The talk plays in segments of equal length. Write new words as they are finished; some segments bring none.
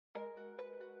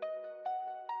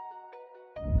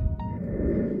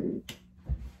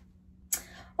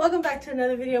Welcome back to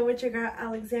another video with your girl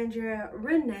Alexandria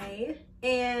Rena.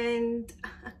 And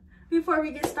before we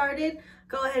get started,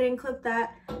 go ahead and click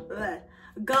that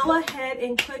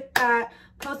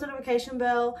post notification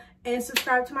bell and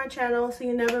subscribe to my channel so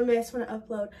you never miss when I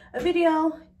upload a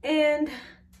video. And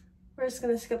we're just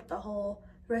gonna skip the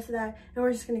rest of that and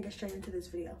we're just gonna get straight into this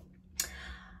video.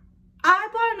 I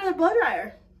bought another blow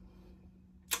dryer.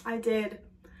 I did.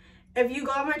 If you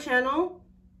go on my channel,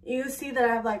 you see that I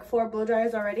have like 4 blow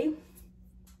dryers already.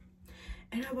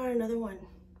 And I bought another one.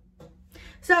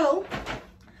 So,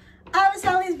 I have a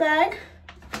Sally's bag.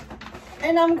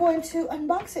 And I'm going to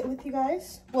unbox it with you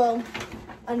guys. Well,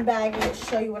 unbag it,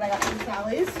 show you what I got from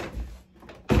Sally's.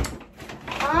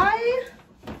 I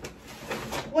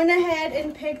went ahead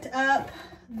and picked up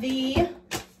the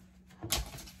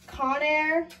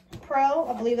Conair Pro,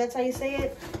 I believe that's how you say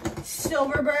it,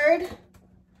 Silverbird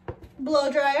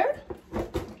blow dryer.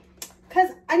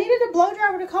 Because I needed a blow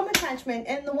dryer with a comb attachment,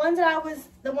 and the ones that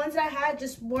I had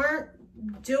just weren't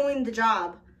doing the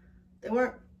job. It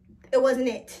wasn't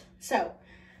it. So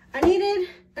I needed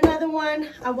another one.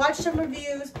 I watched some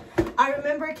reviews. I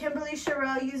remember Kimberly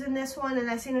Sherrill using this one, and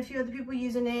I seen a few other people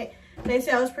using it. They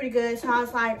said it was pretty good, so I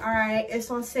was like, all right,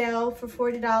 it's on sale for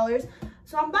 $40,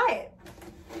 so I'm buy it.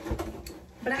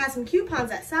 But I had some coupons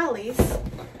at Sally's,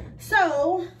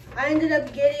 so I ended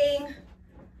up getting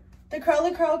the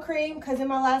Curly Curl Cream, because in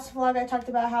my last vlog I talked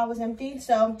about how it was empty,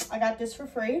 so I got this for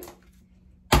free.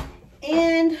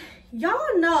 And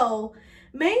y'all know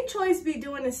Main Choice be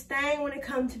doing this thing when it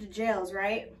comes to the gels,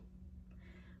 right?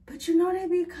 But you know they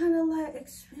be kind of like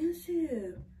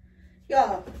expensive.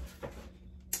 Y'all,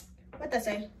 what that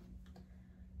say?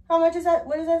 How much is that?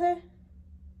 What does that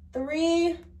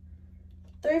say?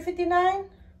 $3.59.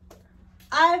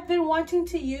 I've been wanting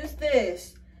to use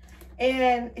this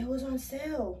and it was on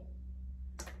sale.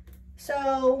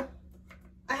 So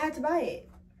I had to buy it.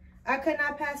 I could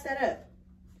not pass that up.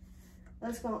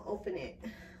 Let's go open it.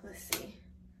 Let's see.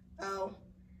 Oh,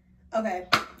 okay.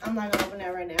 I'm not gonna open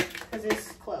that right now because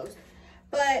it's closed.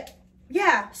 But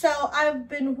yeah, so I've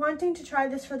been wanting to try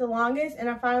this for the longest, and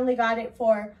I finally got it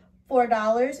for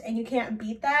 $4, and you can't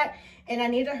beat that. And I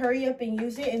need to hurry up and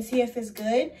use it and see if it's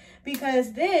good,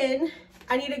 because then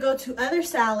I need to go to other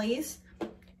Sally's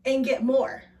and get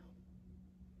more.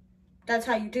 That's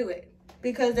how you do it,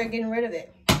 because they're getting rid of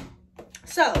it.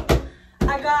 So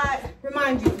I got,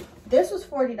 remind you, this was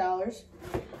 $40.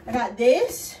 I got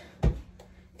this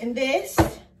and this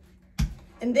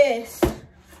and this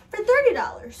for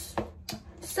 $30.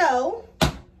 So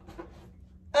I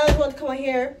just want to come on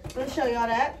here and show y'all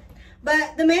that.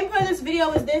 But the main point of this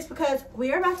video is this, because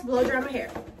we are about to blow dry my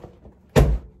hair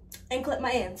and clip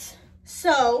my ends.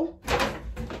 So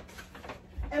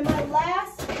in my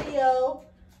last video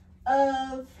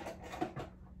of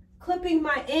clipping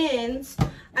my ends,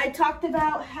 I talked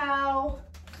about how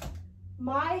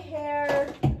my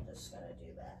hair, I'm just gonna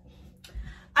do that.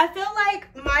 I feel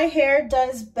like my hair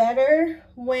does better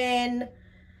when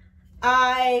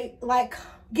I like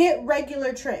get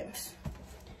regular trims.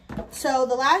 So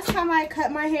the last time I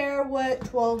cut my hair,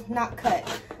 well, not cut.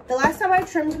 The last time I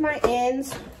trimmed my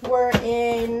ends were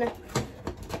in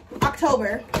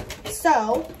October.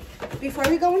 So before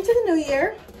we go into the new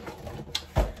year,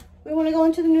 we want to go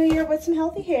into the new year with some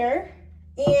healthy hair.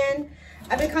 And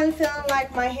I've been kind of feeling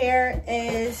like my hair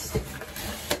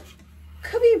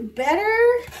could be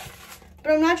better,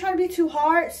 but I'm not trying to be too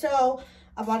hard. So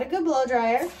I bought a good blow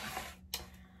dryer.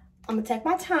 I'm gonna take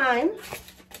my time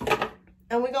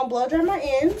and we're gonna blow dry my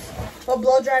ends, or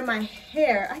blow dry my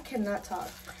hair. I cannot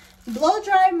talk. Blow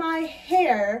dry my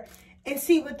hair and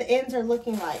see what the ends are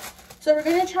looking like. So we're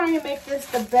gonna try and make this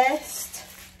the best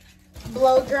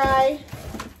blow dry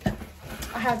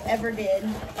I have ever did.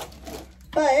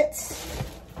 But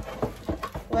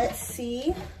let's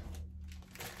see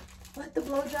what the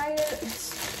blow dryer is.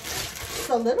 It's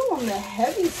a little on the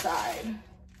heavy side.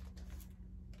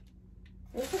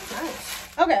 This is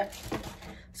nice. Okay,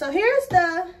 so here's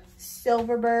the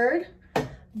Silverbird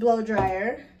blow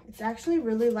dryer. It's actually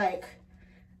really like,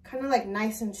 kind of like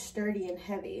nice and sturdy and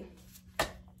heavy.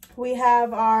 We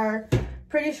have our,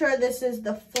 pretty sure this is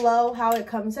the flow, how it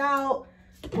comes out.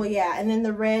 Well, yeah, and then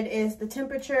the red is the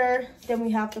temperature. Then we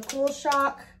have the cool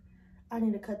shock. I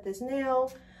need to cut this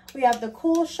nail. We have the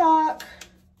cool shock.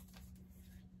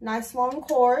 Nice long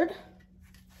cord.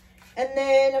 And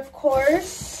then, of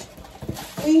course,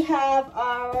 we have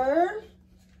our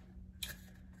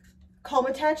comb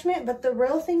attachment. But the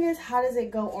real thing is, how does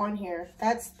it go on here?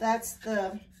 That's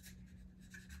the,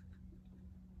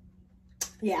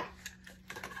 yeah.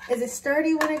 Is it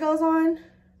sturdy when it goes on?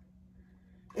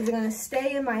 Is it gonna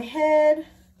stay in my head?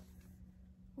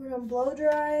 when I'm blow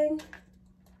drying.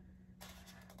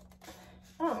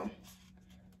 Oh,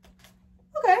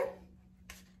 okay,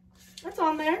 that's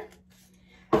on there.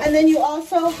 And then you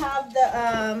also have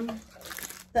the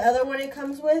other one it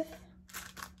comes with,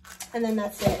 and then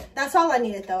that's it. That's all I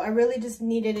needed though. I really just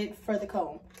needed it for the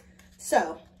comb.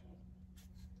 So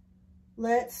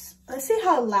let's see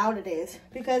how loud it is,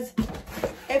 because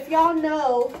if y'all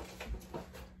know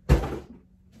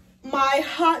my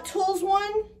Hot Tools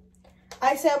one,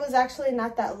 I said was actually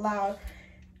not that loud.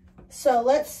 So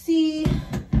let's see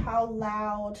how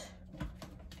loud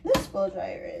this blow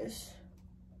dryer is.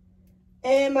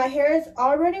 And my hair is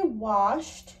already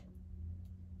washed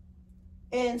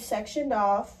and sectioned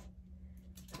off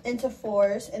into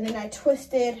 4s, and then I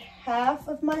twisted half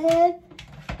of my head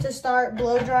to start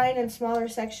blow drying in smaller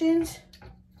sections.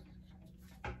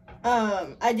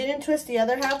 I didn't twist the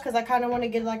other half because I kind of want to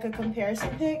get like a comparison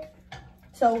pic,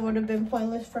 so it would have been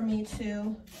pointless for me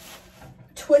to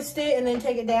twist it and then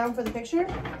take it down for the picture.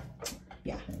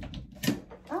 Yeah.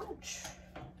 Ouch.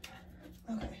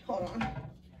 Okay, hold on.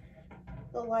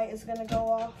 The light is gonna go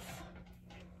off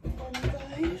on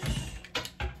you guys.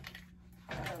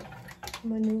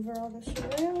 Maneuver all this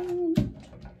around.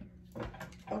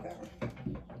 Okay.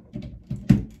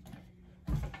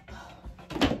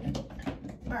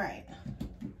 All right.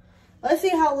 Let's see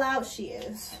how loud she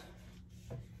is.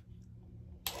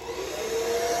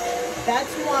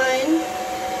 That's 1.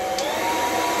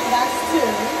 That's 2.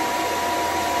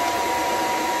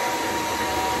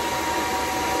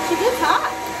 She gets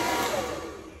hot.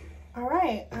 All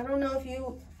right. I don't know if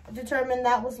you determined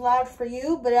that was loud for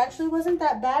you, but it actually wasn't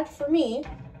that bad for me.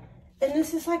 And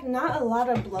this is like not a lot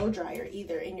of blow dryer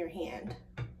either in your hand.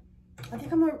 I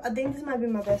think this might be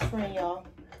my best friend, y'all.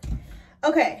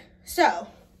 Okay, so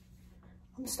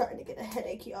I'm starting to get a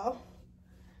headache, y'all.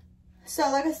 So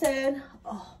like I said,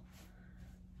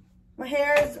 my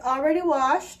hair is already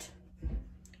washed.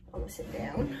 I'm gonna sit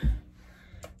down.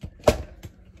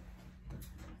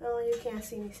 Oh, you can't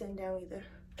see me sitting down either.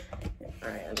 All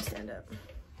right, let me stand up.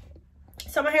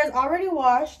 So my hair is already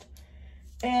washed,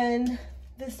 and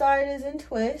this side is in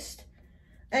twist.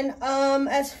 And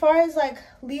as far as like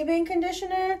leave-in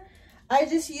conditioner, I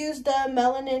just used the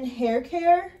Melanin Hair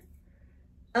Care.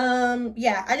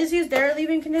 Yeah, I just used their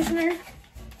leave-in conditioner.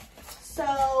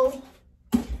 So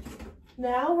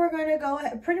now we're gonna go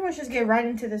ahead, pretty much just get right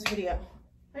into this video.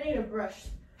 I need a brush.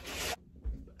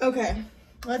 Okay,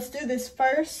 let's do this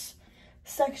first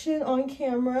section on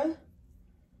camera.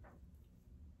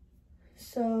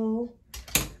 So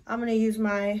I'm gonna use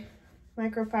my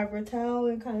microfiber towel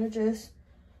and kind of just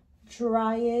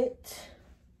dry it.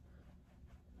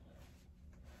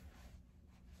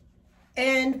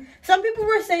 And some people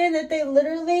were saying that they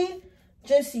literally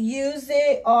just use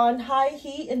it on high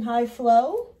heat and high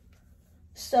flow.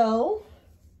 So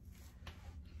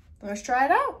let's try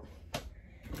it out.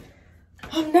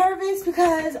 I'm nervous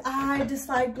because I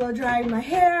dislike blow drying my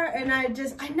hair, and I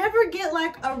never get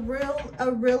like a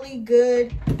really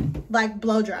good like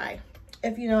blow dry,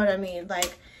 if you know what I mean.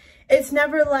 Like, it's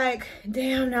never like,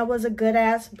 damn, that was a good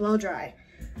ass blow dry.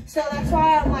 So that's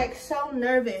why I'm like so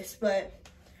nervous, but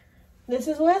this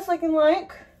is what it's looking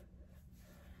like.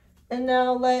 And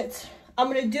now I'm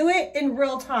gonna do it in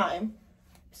real time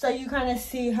so you kind of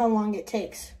see how long it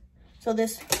takes. So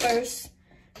this first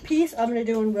piece I'm gonna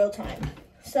do in real time.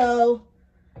 So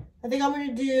I think I'm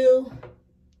gonna put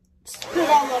it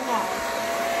all on high.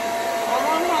 All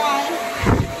on high.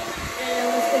 And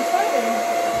let's get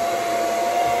started.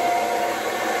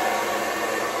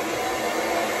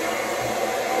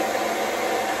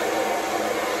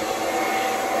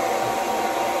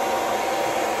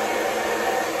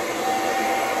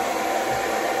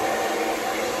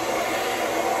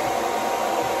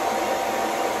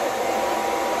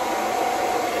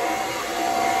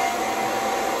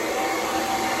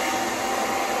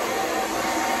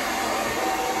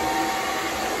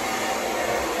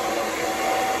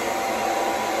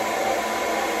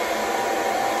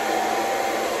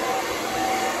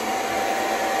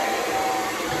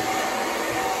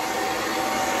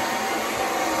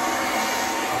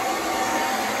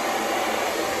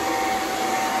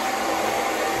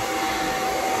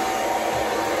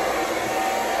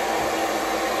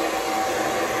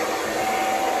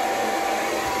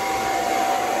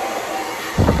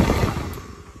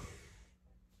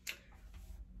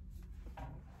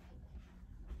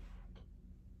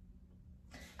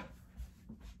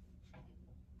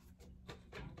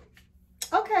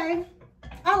 Okay,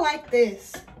 I like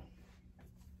this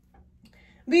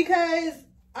because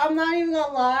I'm not even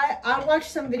gonna lie, I watched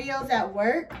some videos at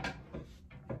work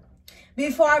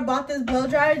before I bought this blow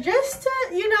dryer, just to,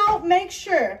 you know, make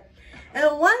sure.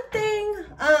 And one thing,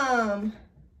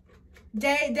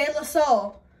 De La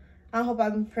Soul, I hope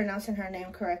I'm pronouncing her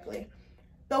name correctly.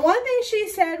 The one thing she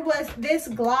said was this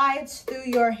glides through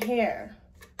your hair.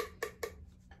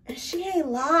 And she ain't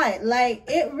lied. Like,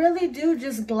 it really do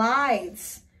just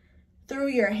glides through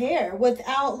your hair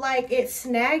without, like, it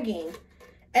snagging.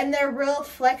 And they're real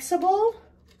flexible.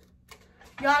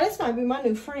 Y'all, this might be my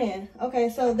new friend. Okay,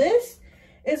 so this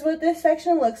is what this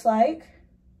section looks like.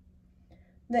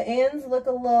 The ends look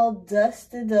a little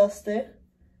dusty.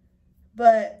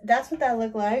 But that's what that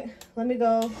looked like. Let me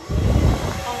go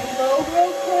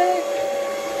real quick.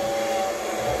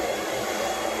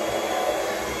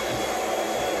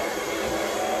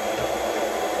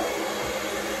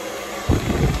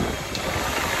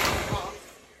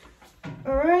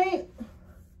 All right.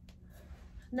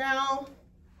 Now,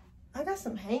 I got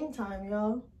some hang time,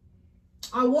 y'all.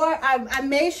 I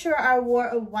made sure I wore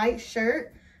a white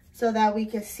shirt so that we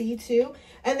could see too.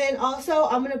 And then also,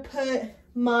 I'm gonna put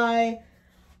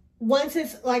once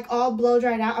it's like all blow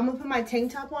dried out, I'm gonna put my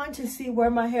tank top on to see where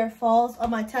my hair falls on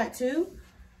my tattoo.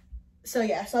 So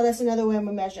yeah, so that's another way I'm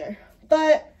gonna measure.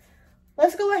 But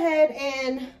let's go ahead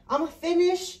and I'm gonna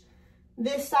finish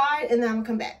this side and then I'm gonna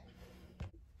come back.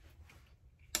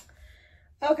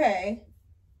 Okay,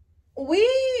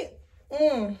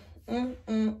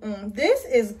 this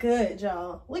is good,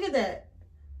 y'all. Look at that.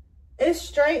 It's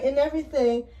straight and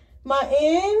everything. My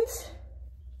ends,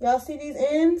 y'all see these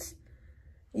ends?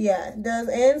 Yeah, those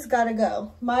ends gotta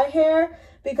go. My hair,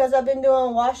 because I've been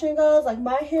doing wash and goes, like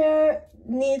my hair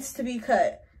needs to be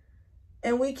cut.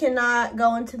 And we cannot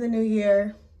go into the new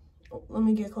year. Let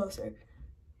me get closer.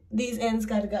 These ends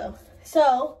gotta go.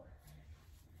 So,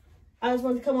 I just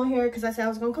wanted to come on here because I said I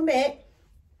was gonna come back.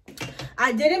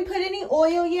 I didn't put any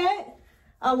oil yet.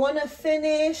 I wanna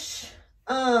finish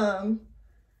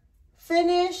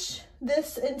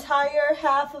this entire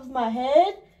half of my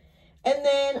head. And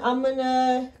then I'm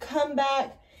gonna come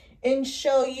back and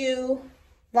show you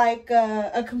like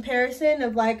a comparison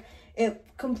of like it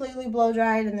completely blow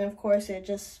dried and then of course it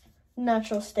just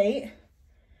natural state.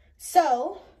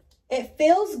 So it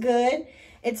feels good.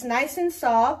 It's nice and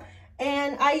soft.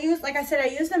 And I use, like I said, I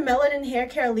use the Melanin Hair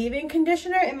Care Leave-In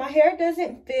Conditioner and my hair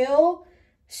doesn't feel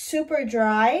super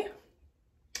dry,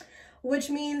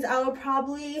 which means I will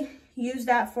probably use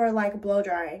that for like blow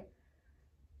drying.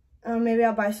 Maybe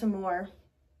I'll buy some more,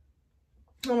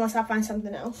 unless I find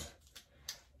something else.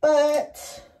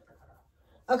 But,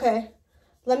 okay,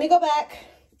 let me go back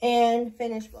and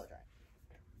finish blow dry.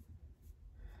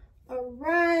 All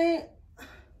right,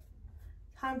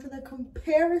 time for the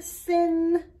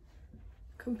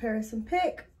comparison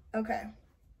pic. Okay,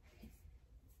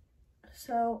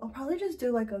 so I'll probably just do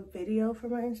like a video for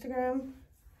my Instagram,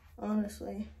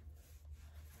 honestly,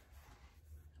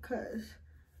 because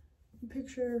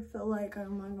picture felt like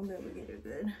I'm not gonna be able to get it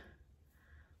good.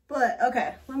 But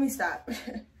okay, let me stop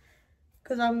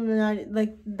because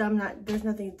there's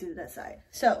nothing to do to that side.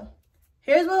 So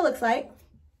here's what it looks like.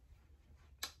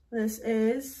 This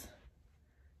is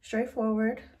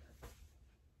straightforward.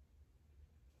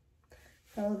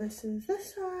 So this is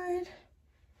this side.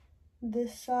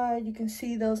 This side, you can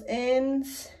see those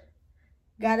ends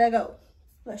gotta go.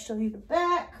 Let's show you the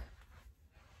back.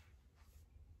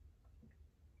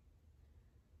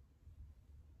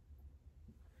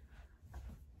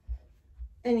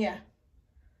 And yeah,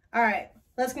 all right,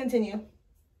 let's continue.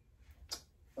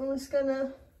 I'm just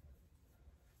gonna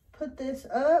put this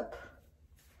up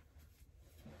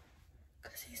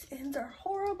because these ends are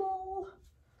horrible.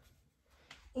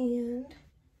 And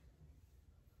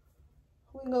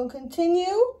we're gonna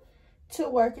continue to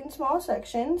work in small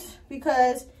sections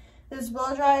because this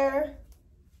blow dryer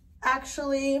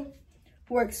actually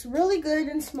works really good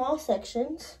in small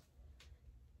sections,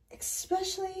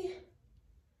 especially,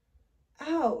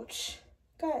 ouch,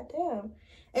 god damn,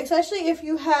 especially if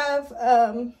you have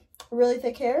really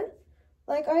thick hair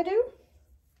like I do.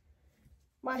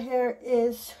 My hair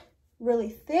is really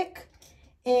thick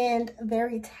and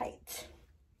very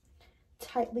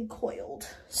tightly coiled.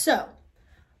 So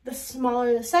the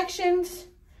smaller the sections,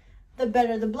 the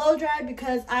better the blow dry,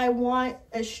 because I want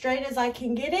as straight as I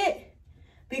can get it,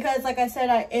 because like I said,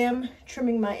 I am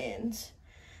trimming my ends.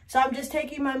 So I'm just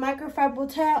taking my microfiber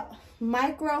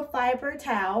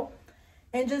towel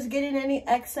and just getting any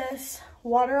excess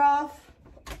water off.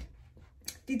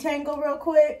 Detangle real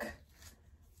quick.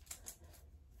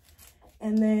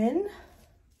 And then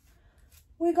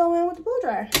we go in with the blow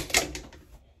dryer.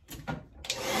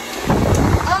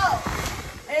 Oh,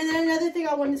 and then another thing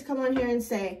I wanted to come on here and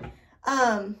say.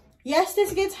 Yes,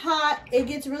 this gets hot. It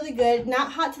gets really good.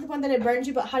 Not hot to the point that it burns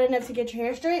you, but hot enough to get your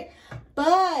hair straight.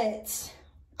 But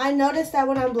I noticed that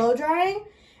when I'm blow drying,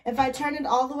 if I turn it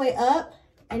all the way up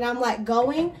and I'm like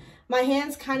going, my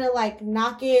hands kind of like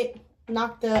knock the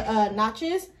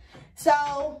notches.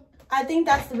 So I think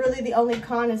that's really the only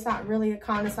con. It's not really a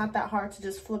con. It's not that hard to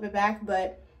just flip it back.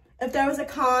 But if there was a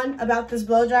con about this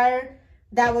blow dryer,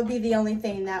 that would be the only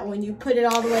thing, that when you put it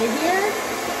all the way here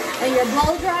and you're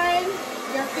blow drying,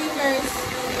 your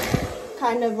fingers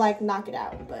kind of like knock it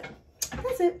out. But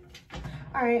that's it.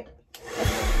 All right.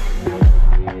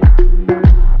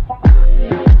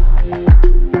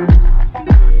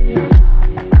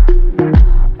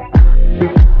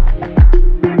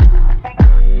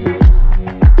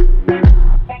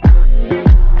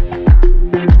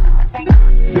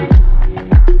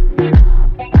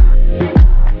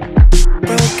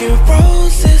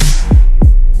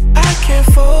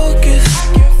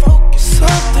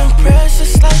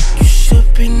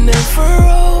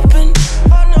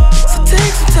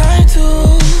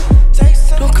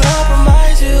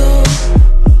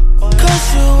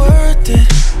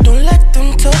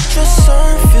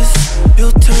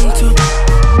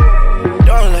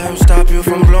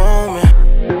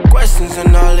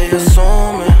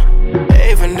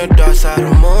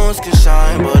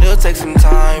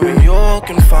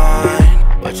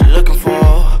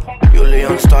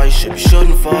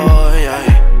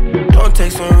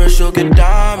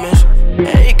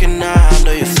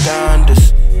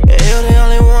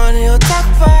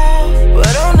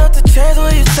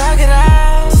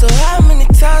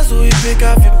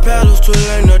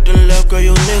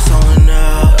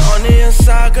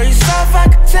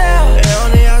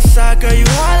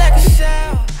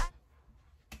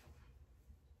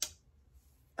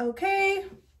 Okay,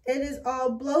 it is all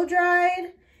blow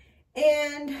dried,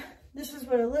 and this is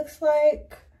what it looks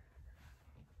like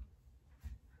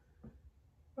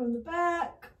from the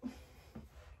back.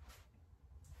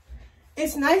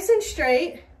 It's nice and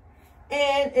straight,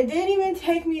 and it didn't even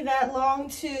take me that long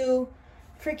to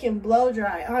freaking blow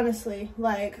dry, honestly.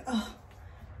 Like, oh,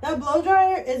 that blow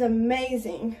dryer is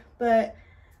amazing, but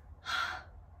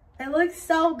it looks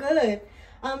so good.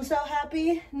 I'm so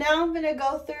happy. Now I'm gonna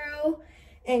go through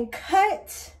and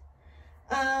cut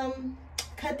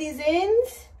these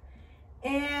ends,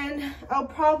 and I'll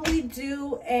probably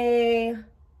do a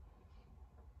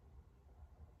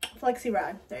flexi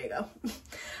rod. There you go.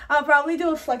 I'll probably do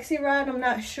a flexi rod. I'm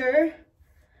not sure,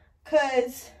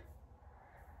 because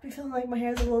I be feeling like my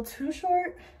hair's a little too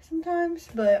short sometimes,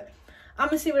 but I'm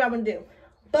gonna see what I'm gonna do.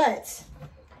 But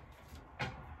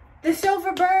the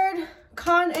Silverbird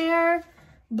Conair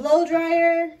blow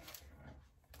dryer,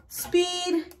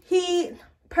 speed, heat,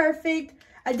 perfect.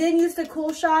 I didn't use the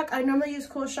Cool Shock. I normally use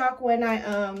Cool Shock when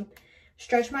I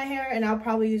stretch my hair, and I'll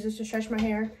probably use this to stretch my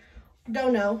hair.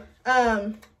 Don't know.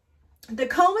 The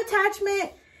comb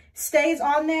attachment stays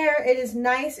on there. It is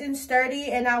nice and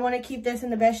sturdy, and I want to keep this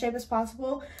in the best shape as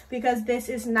possible because this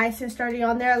is nice and sturdy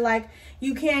on there. Like,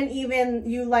 you can't even,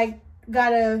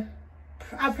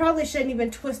 I probably shouldn't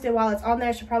even twist it while it's on there.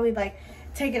 I should probably like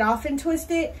take it off and twist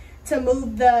it to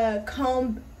move the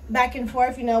comb back and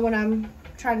forth, you know, when I'm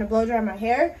trying to blow dry my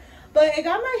hair. But it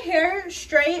got my hair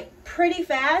straight pretty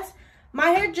fast. My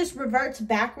hair just reverts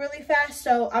back really fast,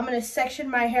 so I'm going to section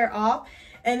my hair off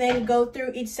and then go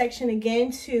through each section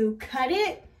again to cut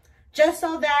it, just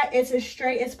so that it's as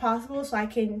straight as possible, so I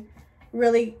can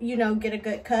really, you know, get a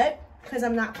good cut, because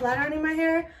I'm not flat ironing my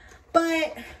hair.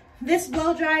 But this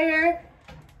blow dryer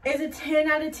is a 10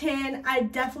 out of 10. I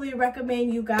definitely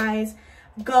recommend you guys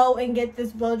go and get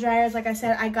this blow dryers. Like I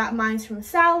said, I got mine from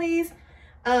Sally's.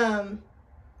 Probably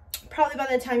by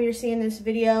the time you're seeing this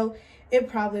video, it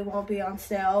probably won't be on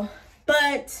sale,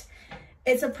 but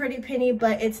it's a pretty penny,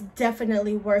 but it's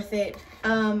definitely worth it.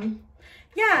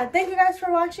 Yeah, thank you guys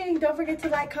for watching. Don't forget to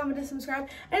like, comment, and subscribe,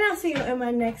 and I'll see you in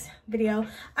my next video.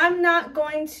 I'm not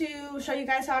going to show you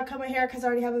guys how I cut my hair because I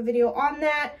already have a video on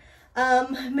that.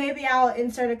 Maybe I'll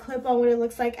insert a clip on what it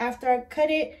looks like after I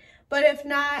cut it. But if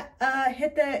not,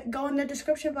 go in the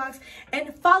description box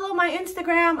and follow my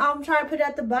Instagram. I'll try to put it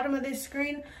at the bottom of this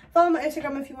screen. Follow my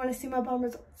Instagram if you want to see my bomb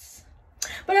results.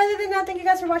 But other than that, thank you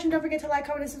guys for watching. Don't forget to like,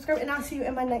 comment, and subscribe, and I'll see you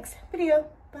in my next video.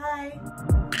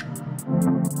 Bye.